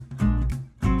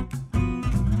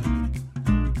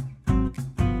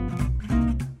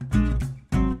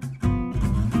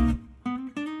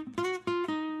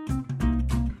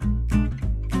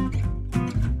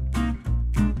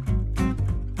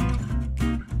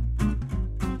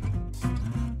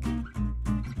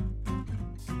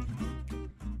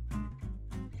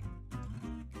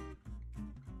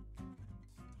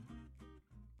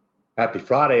Happy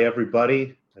Friday,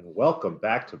 everybody, and welcome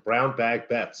back to Brown Bag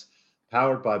Bets.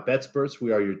 Powered by BetSperts,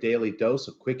 we are your daily dose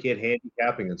of quick hit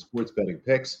handicapping and sports betting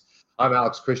picks. I'm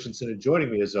Alex Christensen, and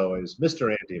joining me as always,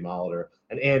 Mr. Andy Molitor.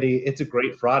 And Andy, it's a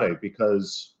great Friday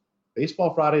because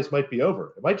baseball Fridays might be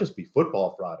over. It might just be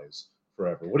football Fridays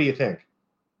forever. What do you think?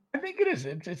 I think it is.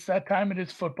 It's that time. It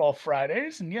is Football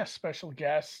Fridays, and yes, special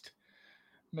guest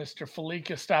Mr.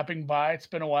 Felica stopping by. It's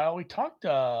been a while. We talked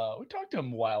to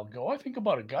him a while ago. I think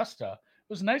about Augusta. It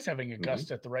was nice having Mhm.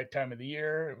 Augusta at the right time of the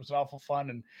year. It was awful fun,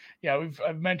 and yeah,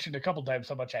 I've mentioned a couple times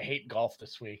how much I hate golf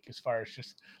this week, as far as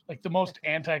just like the most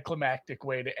anticlimactic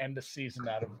way to end a season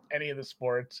out of any of the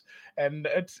sports. And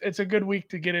it's a good week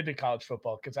to get into college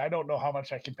football because I don't know how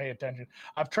much I can pay attention.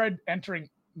 I've tried entering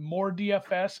more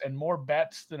DFS and more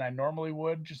bets than I normally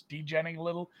would, just degenning a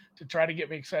little to try to get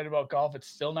me excited about golf. It's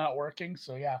still not working.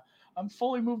 So yeah, I'm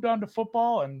fully moved on to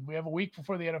football, and we have a week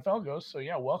before the NFL goes. So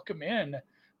yeah, welcome in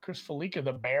Chris Felica,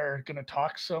 the Bear, going to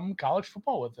talk some college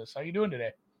football with us. How you doing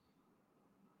today?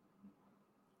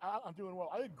 I'm doing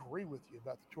well. I agree with you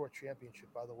about the tour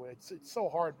championship. By the way, it's so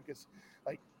hard because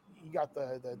like you got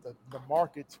the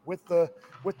markets with the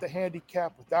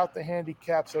handicap, without the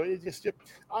handicap. So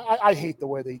I hate the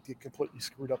way they completely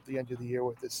screwed up the end of the year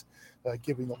with this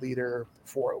giving the leader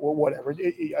for it or whatever.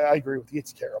 I agree with you.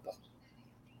 It's terrible.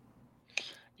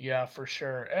 Yeah, for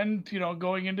sure. And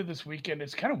going into this weekend,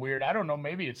 it's kind of weird. I don't know.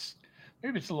 Maybe it's a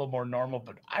little more normal,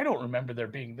 but I don't remember there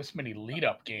being this many lead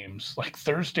up games, like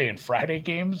Thursday and Friday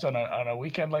games on a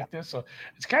weekend Yeah. like this. So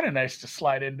it's kind of nice to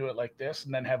slide into it like this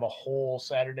and then have a whole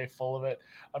Saturday full of it.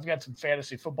 I've got some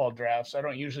fantasy football drafts. I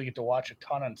don't usually get to watch a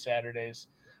ton on Saturdays,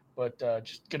 but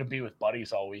just gonna be with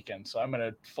buddies all weekend. So I'm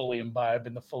gonna fully imbibe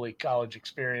in the fully college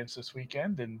experience this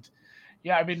weekend. And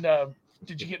yeah, I mean,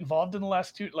 did you get involved in the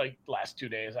last 2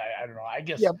 days? I don't know. I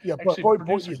guess Yeah. But actually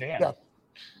producer Dan.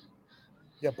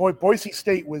 Boise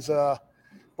State was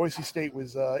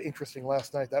interesting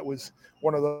last night. That was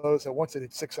one of those that once it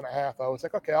hit 6.5, I was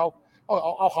like, okay, I'll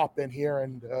hop in here,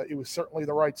 and it was certainly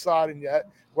the right side, and yet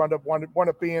wound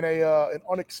up being a an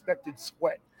unexpected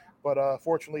sweat. But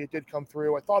fortunately, it did come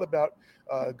through. I thought about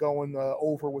going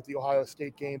over with the Ohio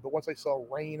State game, but once I saw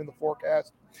rain in the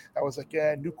forecast, I was like,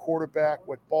 yeah, new quarterback,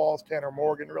 wet balls. Tanner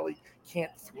Morgan really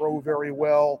can't throw very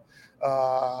well.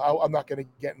 I'm not going to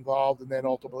get involved. And then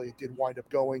ultimately, it did wind up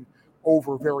going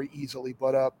over very easily.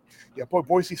 But yeah,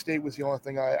 Boise State was the only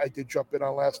thing I did jump in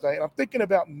on last night. And I'm thinking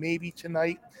about maybe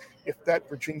tonight if that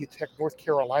Virginia Tech North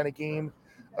Carolina game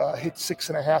hits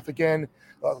 6.5 again.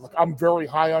 Look, I'm very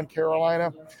high on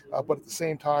Carolina, but at the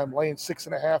same time, laying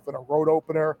 6.5 in a road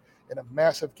opener in a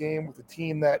massive game with a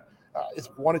team that has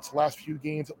won its last few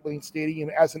games at Lane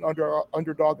Stadium as an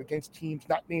underdog against teams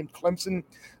not named Clemson,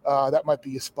 that might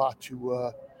be a spot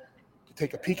to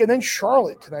take a peek. And then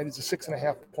Charlotte tonight is a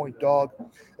 6.5 point dog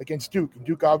against Duke. And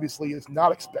Duke obviously is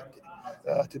not expected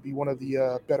to be one of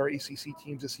the better ACC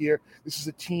teams this year. This is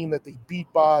a team that they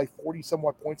beat by 40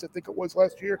 somewhat points, I think it was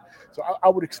last year. So I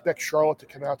would expect Charlotte to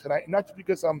come out tonight. And not just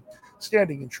because I'm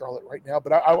standing in Charlotte right now,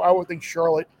 but I would think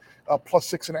Charlotte plus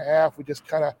 6.5 would just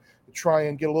kind of try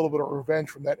and get a little bit of revenge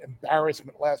from that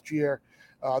embarrassment last year.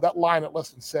 That line at less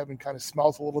than 7 kind of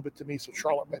smells a little bit to me. So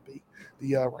Charlotte might be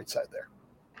the right side there.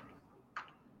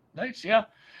 Nice, yeah.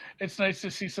 It's nice to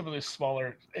see some of these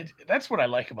smaller. That's what I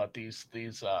like about these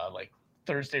like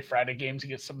Thursday, Friday games. You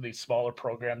get some of these smaller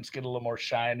programs get a little more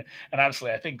shine. And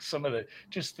honestly, I think some of the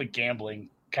just the gambling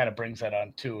kind of brings that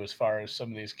on too, as far as some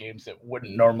of these games that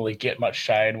wouldn't normally get much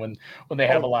shine when they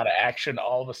have a Oh, lot of action.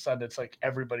 All of a sudden, it's like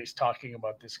everybody's talking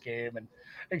about this game, and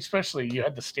especially you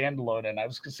had the standalone. And I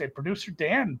was going to say, producer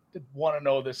Dan did want to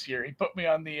know this year. He put me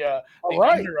on all the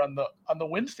right. under on the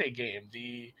Wednesday game.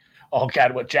 The Oh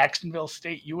God, what Jacksonville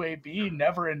State UAB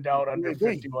never in doubt under UAB.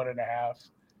 51 and a half.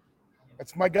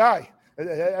 That's my guy.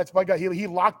 That's my guy. He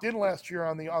locked in last year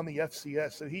on the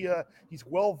FCS, so he's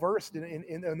well versed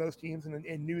in those teams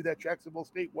and knew that Jacksonville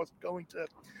State wasn't going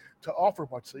to offer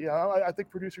much. So yeah, I think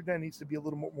producer Dan needs to be a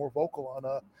little more vocal on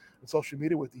social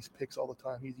media with these picks all the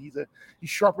time. He's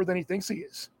sharper than he thinks he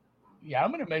is. Yeah,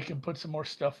 I'm gonna make him put some more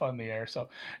stuff on the air. So,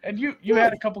 and you had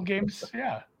a Good. couple games.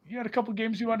 Yeah, you had a couple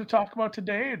games you wanted to talk about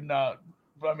today, and I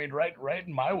mean, right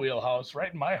in my wheelhouse,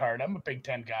 right in my heart. I'm a Big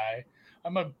Ten guy.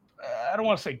 I'm a I don't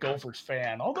want to say Gophers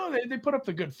fan, although they put up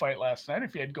the good fight last night.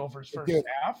 If you had Gophers It first did.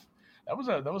 half, that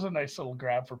was a nice little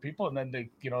grab for people. And then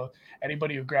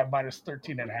anybody who grabbed minus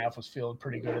 13 and a half was feeling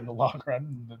pretty good in the long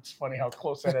run. And it's funny how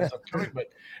close that ends up coming. But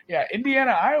yeah,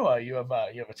 Indiana, Iowa, you have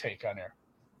a take on here.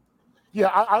 Yeah,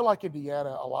 I like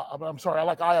Indiana a lot. I'm sorry, I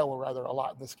like Iowa rather a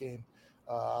lot in this game.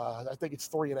 I think it's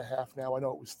 3.5 now. I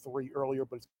know it was 3 earlier,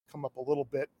 but it's come up a little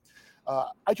bit.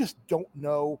 I just don't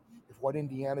know what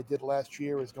Indiana did last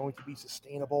year is going to be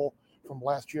sustainable from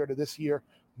last year to this year.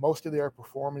 Most of their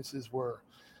performances were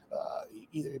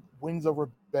either wins over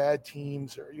bad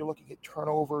teams, or you're looking at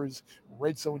turnovers,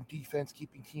 red zone defense,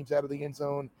 keeping teams out of the end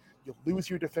zone. You lose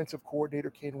your defensive coordinator,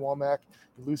 Kane Womack.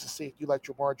 You lose a safety like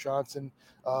Jamar Johnson.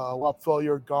 Walt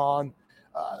Failure gone.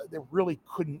 They really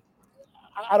couldn't.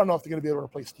 I don't know if they're going to be able to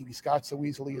replace Stevie Scott so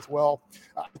easily as well.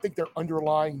 I think their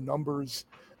underlying numbers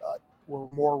were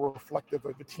more reflective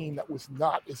of a team that was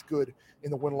not as good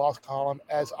in the win-loss column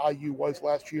as IU was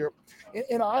last year.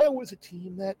 And Iowa is a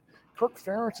team that Kirk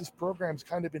Ferentz's program's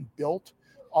kind of been built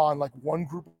on like one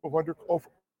group of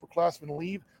upperclassmen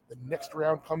leave, the next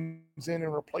round comes in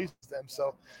and replaces them.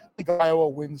 So I think Iowa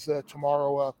wins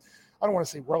tomorrow. I don't want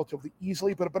to say relatively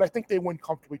easily, but I think they win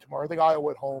comfortably tomorrow. I think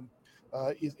Iowa at home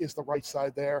is the right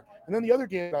side there. And then the other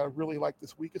game I really like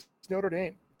this week is Notre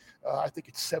Dame. I think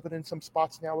it's 7 in some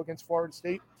spots now against Florida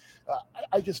State.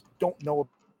 I just don't know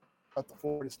about the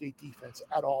Florida State defense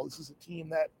at all. This is a team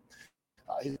that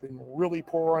has been really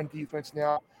poor on defense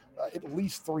now, at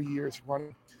least 3 years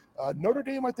running. Notre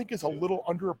Dame, I think, is a little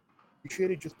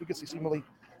underappreciated just because they seemingly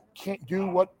can't do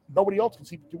what nobody else can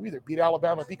seem to do either. Beat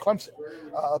Alabama, beat Clemson.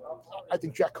 I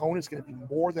think Jack Cohn is going to be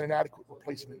more than an adequate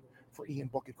replacement for Ian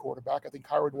Book at quarterback. I think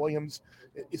Kyron Williams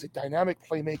is a dynamic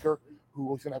playmaker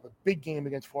who is going to have a big game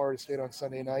against Florida State on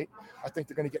Sunday night. I think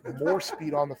they're going to get more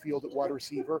speed on the field at wide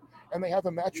receiver, and they have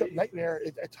a matchup nightmare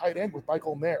at tight end with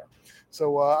Michael Mayer.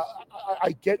 So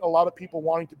I get a lot of people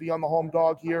wanting to be on the home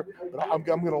dog here, but I'm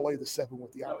going to lay the 7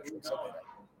 with the Irish on Sunday night.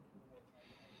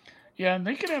 Yeah, and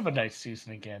they could have a nice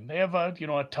season again. They have a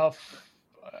tough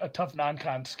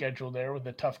non-con schedule there with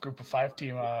a tough Group of 5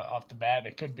 team off the bat.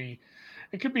 It could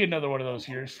be another one of those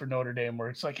years for Notre Dame where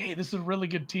it's like, hey, this is a really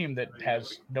good team that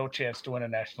has no chance to win a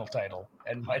national title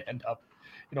and might end up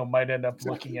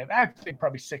looking at, I think,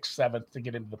 probably 6th, 7th to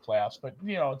get into the playoffs. But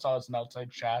it's always an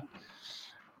outside shot.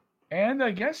 And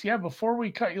I guess, before we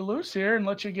cut you loose here and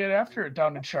let you get after it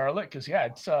down in Charlotte, because,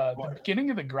 it's the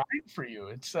beginning of the grind for you.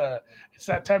 It's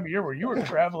that time of year where you were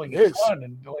traveling a ton,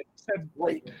 and like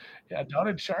you said, down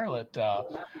in Charlotte,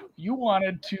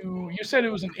 you said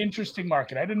it was an interesting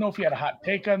market. I didn't know if you had a hot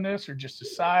take on this or just a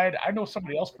side. I know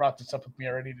somebody else brought this up with me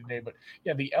already today, but,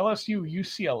 the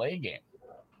LSU-UCLA game.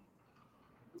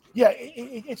 Yeah,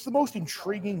 it's the most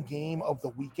intriguing game of the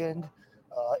weekend.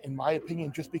 In my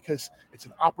opinion, just because it's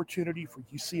an opportunity for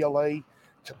UCLA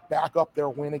to back up their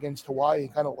win against Hawaii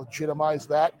and kind of legitimize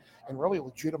that and really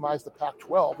legitimize the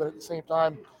Pac-12. But at the same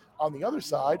time, on the other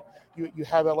side, you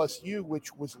have LSU,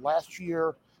 which was last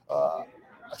year a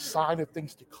sign of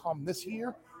things to come this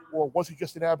year, or was it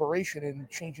just an aberration and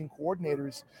changing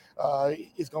coordinators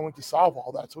is going to solve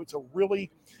all that? So it's a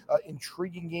really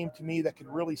intriguing game to me that could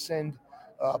really send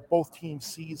both teams'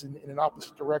 seas in an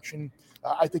opposite direction.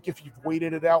 I think if you've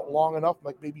waited it out long enough,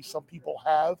 like maybe some people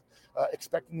have,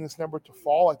 expecting this number to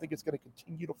fall, I think it's going to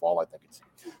continue to fall. I think it's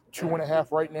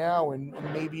 2.5 right now, and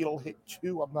maybe it'll hit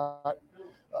 2. I'm not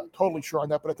totally sure on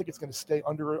that, but I think it's going to stay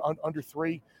under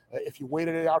 3. If you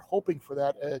waited it out hoping for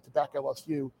that to back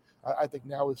LSU, I think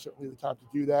now is certainly the time to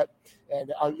do that.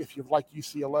 And if you've liked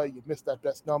UCLA, you've missed that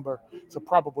best number, so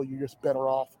probably you're just better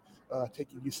off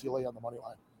taking UCLA on the money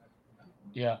line.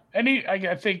 Yeah.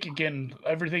 I think, again,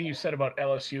 everything you said about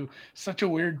LSU, such a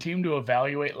weird team to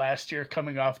evaluate last year,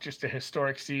 coming off just a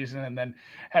historic season and then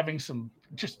having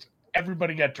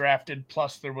everybody got drafted.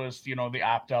 Plus there was, the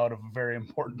opt-out of a very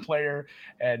important player,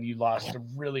 and you lost a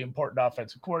really important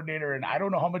offensive coordinator. And I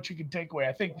don't know how much you can take away.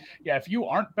 I think, if you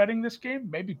aren't betting this game,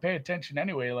 maybe pay attention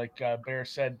anyway. Like Bear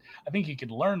said, I think you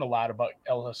could learn a lot about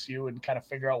LSU and kind of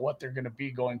figure out what they're going to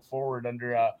be going forward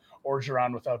under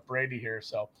Orgeron without Brady here.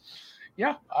 So,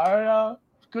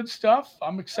 good stuff.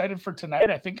 I'm excited for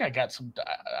tonight. I think I got some.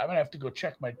 I'm gonna have to go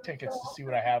check my tickets to see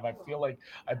what I have. I feel like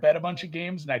I bet a bunch of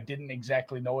games and I didn't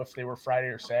exactly know if they were Friday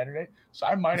or Saturday, so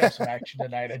I might have some action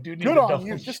tonight. I do need Good to on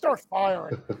you. Just start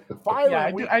firing.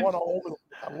 I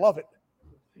love it.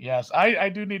 Yes, I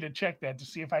do need to check that to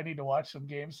see if I need to watch some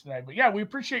games tonight. But we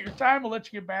appreciate your time. We'll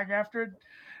let you get back after it,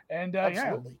 and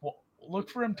we'll look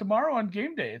for him tomorrow on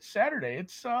game day. It's Saturday.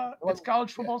 It's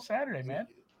college football Saturday, man.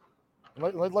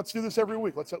 Let's do this every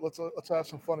week. Let's have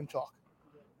some fun and talk.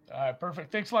 All right, perfect.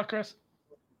 Thanks a lot, Chris.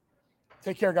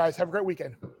 Take care, guys. Have a great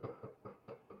weekend.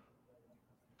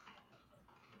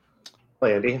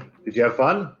 Hey, Andy, did you have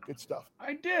fun? Good stuff.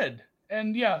 I did.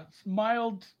 And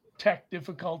mild tech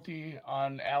difficulty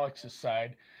on Alex's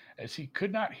side as he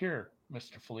could not hear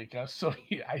Mr. Felica. So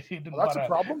I didn't that's a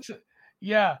problem?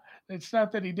 Yeah, it's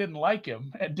not that he didn't like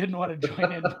him and didn't want to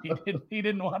join in. But he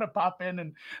didn't want to pop in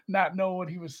and not know what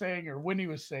he was saying or when he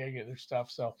was saying it or stuff.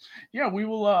 So yeah,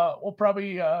 we'll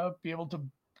probably be able to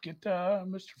get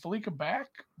Mr. Felica back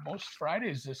most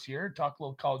Fridays this year, talk a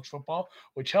little college football,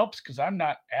 which helps because I'm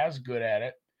not as good at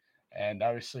it. And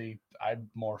obviously, I'm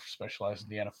more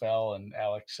specialized in the NFL, and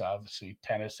Alex, obviously,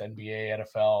 tennis, NBA,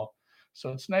 NFL. So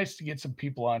it's nice to get some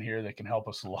people on here that can help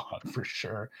us along for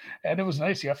sure. And it was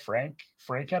nice. Yeah, Frank.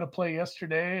 Frank had a play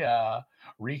yesterday.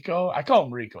 Rico. I call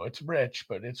him Rico. It's Rich,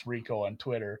 but it's Rico on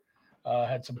Twitter.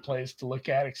 Had some plays to look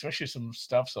at, especially some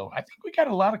stuff. So I think we got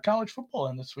a lot of college football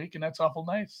in this week, and that's awful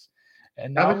nice.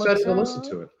 And I'm now excited to listen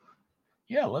to it.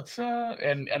 yeah, let's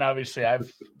and obviously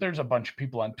there's a bunch of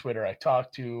people on Twitter I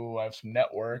talk to. I have some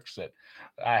networks that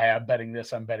I have betting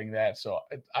this, I'm betting that. So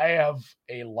I have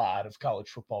a lot of college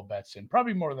football bets in,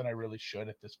 probably more than I really should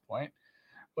at this point.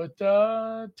 But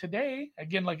today,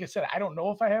 again, like I said, I don't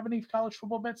know if I have any college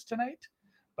football bets tonight,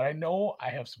 but I know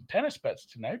I have some tennis bets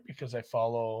tonight because I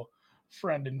follow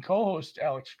friend and co-host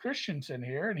Alex Christensen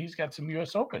here, and he's got some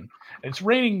US Open. It's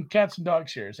raining cats and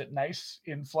dogs here. Is it nice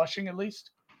in Flushing at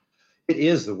least? It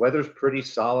is. The weather's pretty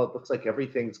solid. Looks like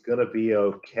everything's going to be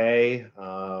okay.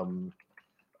 So,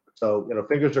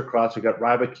 fingers are crossed. We got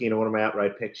Rybakina, one of my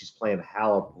outright picks. She's playing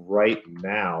Halep right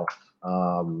now.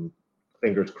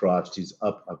 Fingers crossed. She's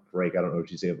up a break. I don't know if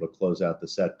she's able to close out the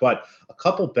set. But a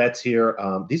couple bets here.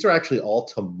 These are actually all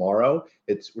tomorrow.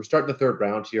 We're starting the third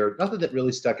round here. Nothing that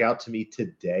really stuck out to me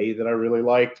today that I really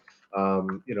liked.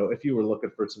 If you were looking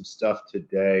for some stuff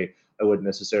today, I wouldn't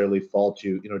necessarily fault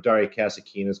you. Daria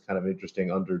Kasatkina is kind of an interesting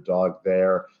underdog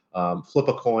there. Flip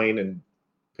a coin and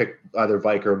pick either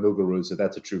Viker or Muguruza.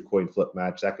 That's a true coin flip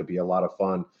match. That could be a lot of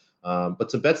fun. But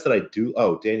some bets that I do.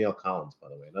 Oh, Danielle Collins, by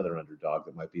the way, another underdog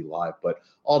that might be live. But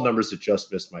all numbers that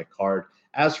just missed my card.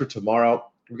 As for tomorrow,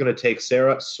 we're going to take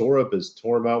Sarah Sorab as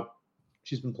Tormo.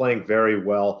 She's been playing very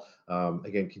well.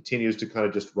 Again, continues to kind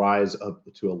of just rise up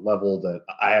to a level that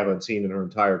I haven't seen in her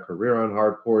entire career on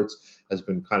hard courts, has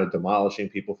been kind of demolishing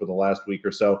people for the last week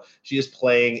or so. She is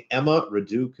playing Emma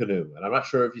Raducanu. And I'm not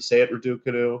sure if you say it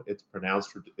Raducanu.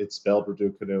 It's spelled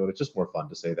Raducanu, and it's just more fun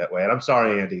to say that way. And I'm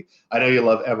sorry, Andy. I know you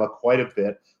love Emma quite a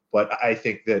bit, but I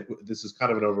think that this is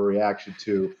kind of an overreaction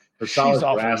to her solid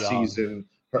grass season.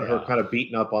 Her kind of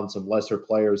beating up on some lesser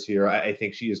players here. I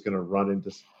think she is going to run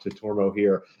into Tormo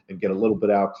here and get a little bit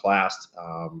outclassed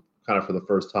kind of for the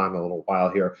first time in a little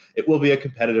while here. It will be a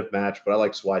competitive match, but I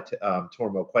like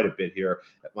Tormo quite a bit here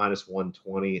at minus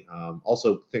 120.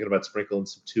 Also thinking about sprinkling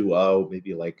some 2-0,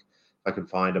 maybe like if I can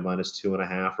find a minus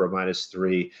 2.5 or a minus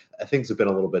 3. Things have been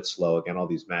a little bit slow. Again, all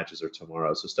these matches are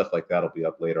tomorrow, so stuff like that will be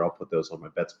up later. I'll put those on my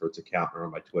BetSperts account or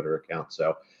on my Twitter account,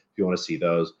 so if you want to see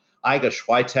those. Iga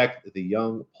Swiatek, the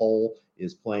young Pole,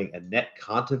 is playing Annette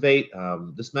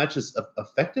Kontaveit. This match is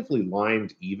effectively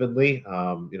lined evenly.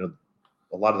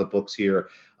 A lot of the books here,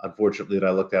 unfortunately, that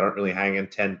I looked at aren't really hanging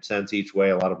 10 cents each way.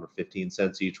 A lot of them are 15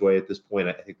 cents each way at this point.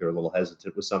 I think they're a little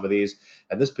hesitant with some of these.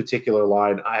 And this particular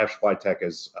line, I have Swiatek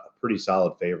as a pretty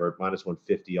solid favorite, minus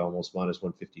 150, almost minus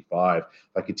 155.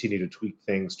 If I continue to tweak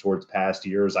things towards past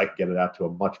years, I can get it out to a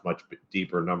much, much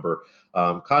deeper number.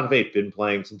 Kontaveit been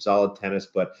playing some solid tennis,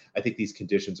 but I think these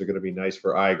conditions are going to be nice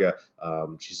for Iga.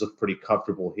 She's looked pretty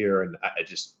comfortable here, and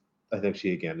I think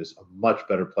she, again, is a much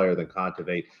better player than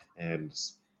Kontaveit. And,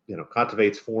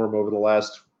 Kontaveit's form over the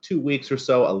last 2 weeks or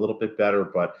so, a little bit better,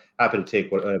 but happy to take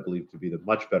what I believe to be the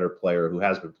much better player who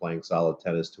has been playing solid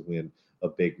tennis to win a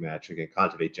big match. Again,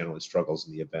 Kontaveit generally struggles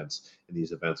in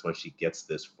these events when she gets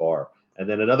this far. And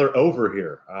then another over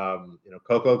here.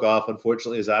 Coco Gauff,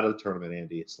 unfortunately, is out of the tournament,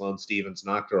 Andy. Sloane Stephens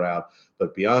knocked her out.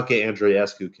 But Bianca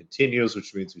Andreescu continues,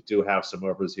 which means we do have some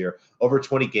overs here. Over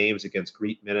 20 games against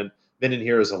Greet Minnen. Minnen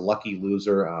here is a lucky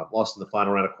loser. Lost in the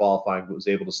final round of qualifying, but was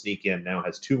able to sneak in. Now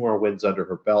has 2 more wins under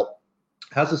her belt.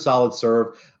 Has a solid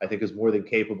serve. I think is more than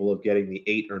capable of getting the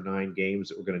 8 or 9 games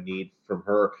that we're going to need from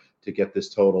her to get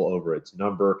this total over its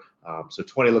number. So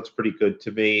 20 looks pretty good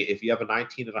to me. If you have a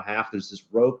 19.5, there's this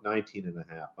rogue 19.5,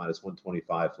 minus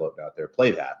 125 floating out there.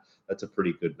 Play that. That's a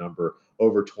pretty good number.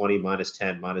 Over 20, minus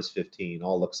 10, minus 15,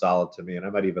 all look solid to me. And I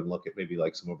might even look at maybe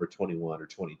like some over 21 or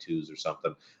 22s or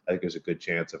something. I think there's a good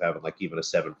chance of having like even a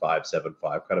 7-5, 7-5,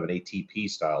 kind of an ATP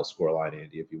style scoreline,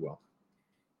 Andy, if you will.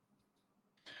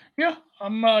 Yeah,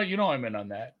 I'm in on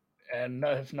that. And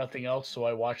if nothing else, so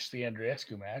I watched the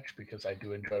Andreescu match because I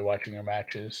do enjoy watching her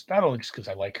matches, not only just because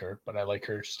I like her, but I like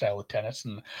her style of tennis.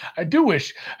 And I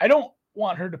don't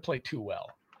want her to play too well.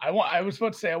 I was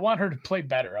about to say, I want her to play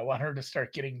better. I want her to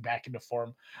start getting back into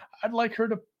form. I'd like her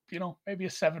to, maybe a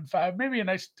 7-5, maybe a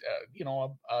nice,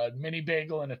 a mini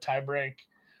bagel and a tie break.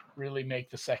 really make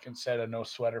the second set a no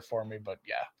sweater for me. But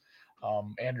yeah,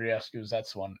 Andreescu's,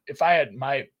 that's one. If I had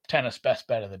my tennis best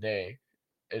bet of the day,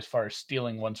 as far as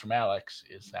stealing ones from Alex,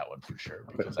 is that one for sure,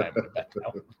 because I'm going to bet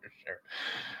that one for sure.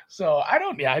 So I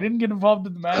didn't get involved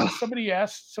in the match. Somebody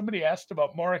asked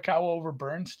about Morikawa over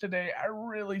Burns today. I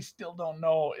really still don't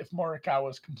know if Morikawa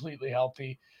is completely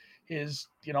healthy. His,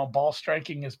 ball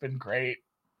striking has been great.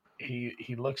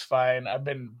 He looks fine.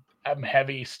 I'm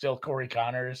heavy still Corey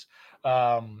Connors.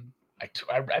 I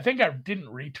think I didn't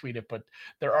retweet it, but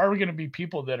there are going to be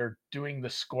people that are doing the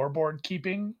scoreboard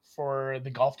keeping for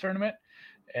the golf tournament.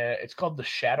 It's called the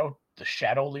shadow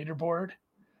leaderboard,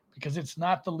 because it's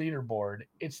not the leaderboard.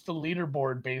 It's the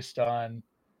leaderboard based on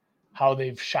how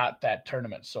they've shot that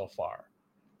tournament so far,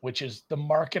 which is the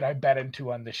market I bet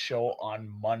into on this show on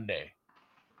Monday.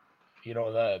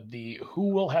 The who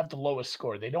will have the lowest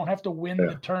score. They don't have to win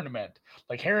the tournament.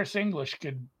 Like Harris English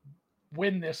could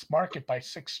win this market by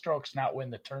 6 strokes, not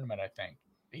win the tournament, I think,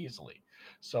 easily.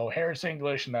 So Harris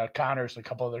English and Connors, a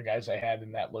couple other guys I had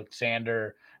in that look,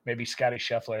 Sander, maybe Scotty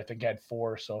Scheffler, I think I had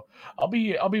 4. So I'll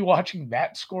be watching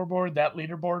that scoreboard, that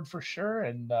leaderboard for sure,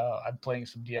 and I'm playing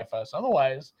some DFS.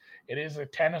 Otherwise, it is a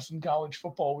tennis and college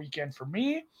football weekend for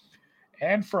me,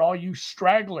 and for all you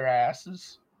straggler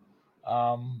asses.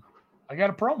 I got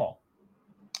a promo.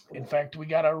 In fact, we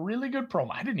got a really good promo.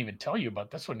 I didn't even tell you about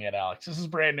this one yet, Alex. This is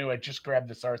brand new. I just grabbed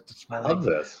this art this morning. I love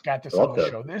this. Got this on the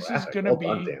show. This is going to be.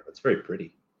 It's very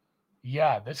pretty.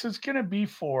 Yeah, this is going to be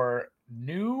for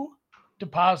new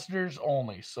depositors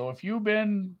only. So if you've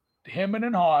been hemming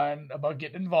and hawing about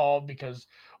getting involved because,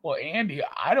 well, Andy,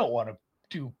 I don't want to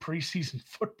do preseason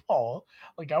football.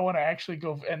 Like, I want to actually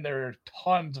go, and there are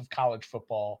tons of college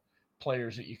football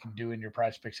players that you can do in your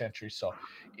Prize Picks entry. So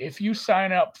if you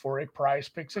sign up for a Prize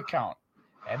Picks account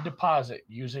and deposit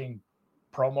using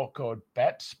promo code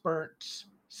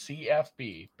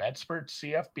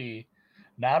BetSpurtsCFB,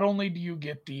 not only do you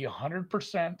get the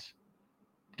 100%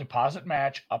 deposit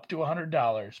match up to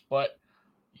 $100, but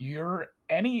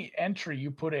any entry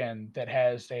you put in that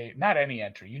has not any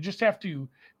entry, you just have to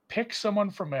pick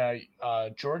someone from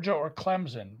Georgia or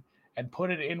Clemson and put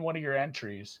it in one of your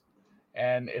entries.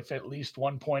 And if at least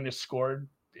 1 point is scored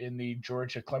in the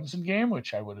Georgia Clemson game,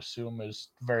 which I would assume is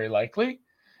very likely,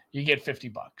 you get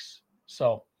 $50.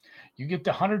 So you get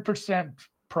the 100%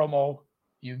 promo.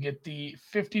 You get the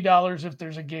 $50 if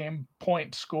there's a game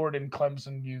point scored in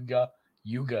Clemson. Yuga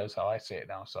is how I say it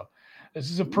now. So this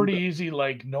is a pretty easy,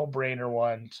 like, no-brainer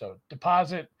one. So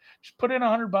deposit, just put in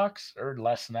 $100 or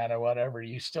less than that or whatever.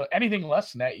 Anything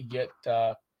less than that, you get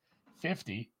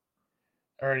 50.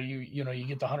 Or you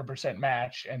get the 100%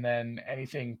 match, and then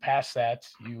anything past that,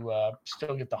 you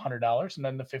still get the $100, and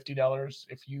then the $50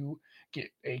 if you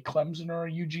get a Clemson or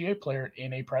a UGA player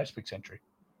in a Prize Picks entry.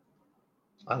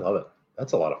 I love it.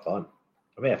 That's a lot of fun.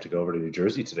 I may have to go over to New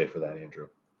Jersey today for that, Andrew.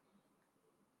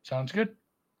 Sounds good.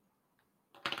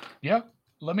 Yeah.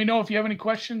 Let me know if you have any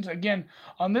questions again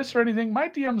on this or anything. My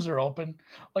DMs are open.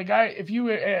 Like, if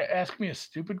you ask me a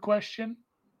stupid question,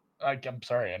 I'm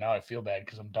sorry, and now I feel bad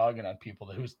because I'm dogging on people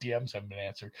whose DMs haven't been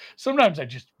answered. Sometimes I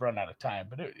just run out of time.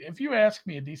 But if you ask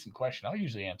me a decent question, I'll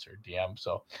usually answer a DM.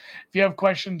 So if you have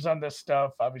questions on this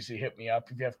stuff, obviously hit me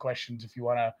up. If you have questions, if you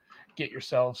want to get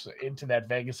yourselves into that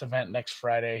Vegas event next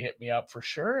Friday, hit me up for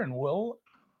sure, and we'll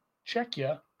check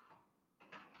you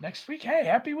next week. Hey,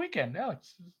 happy weekend,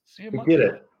 Alex. See you. We did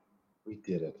it. We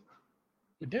did it.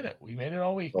 We did it. We made it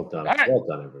all week. Well done. All right. Well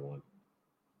done, everyone.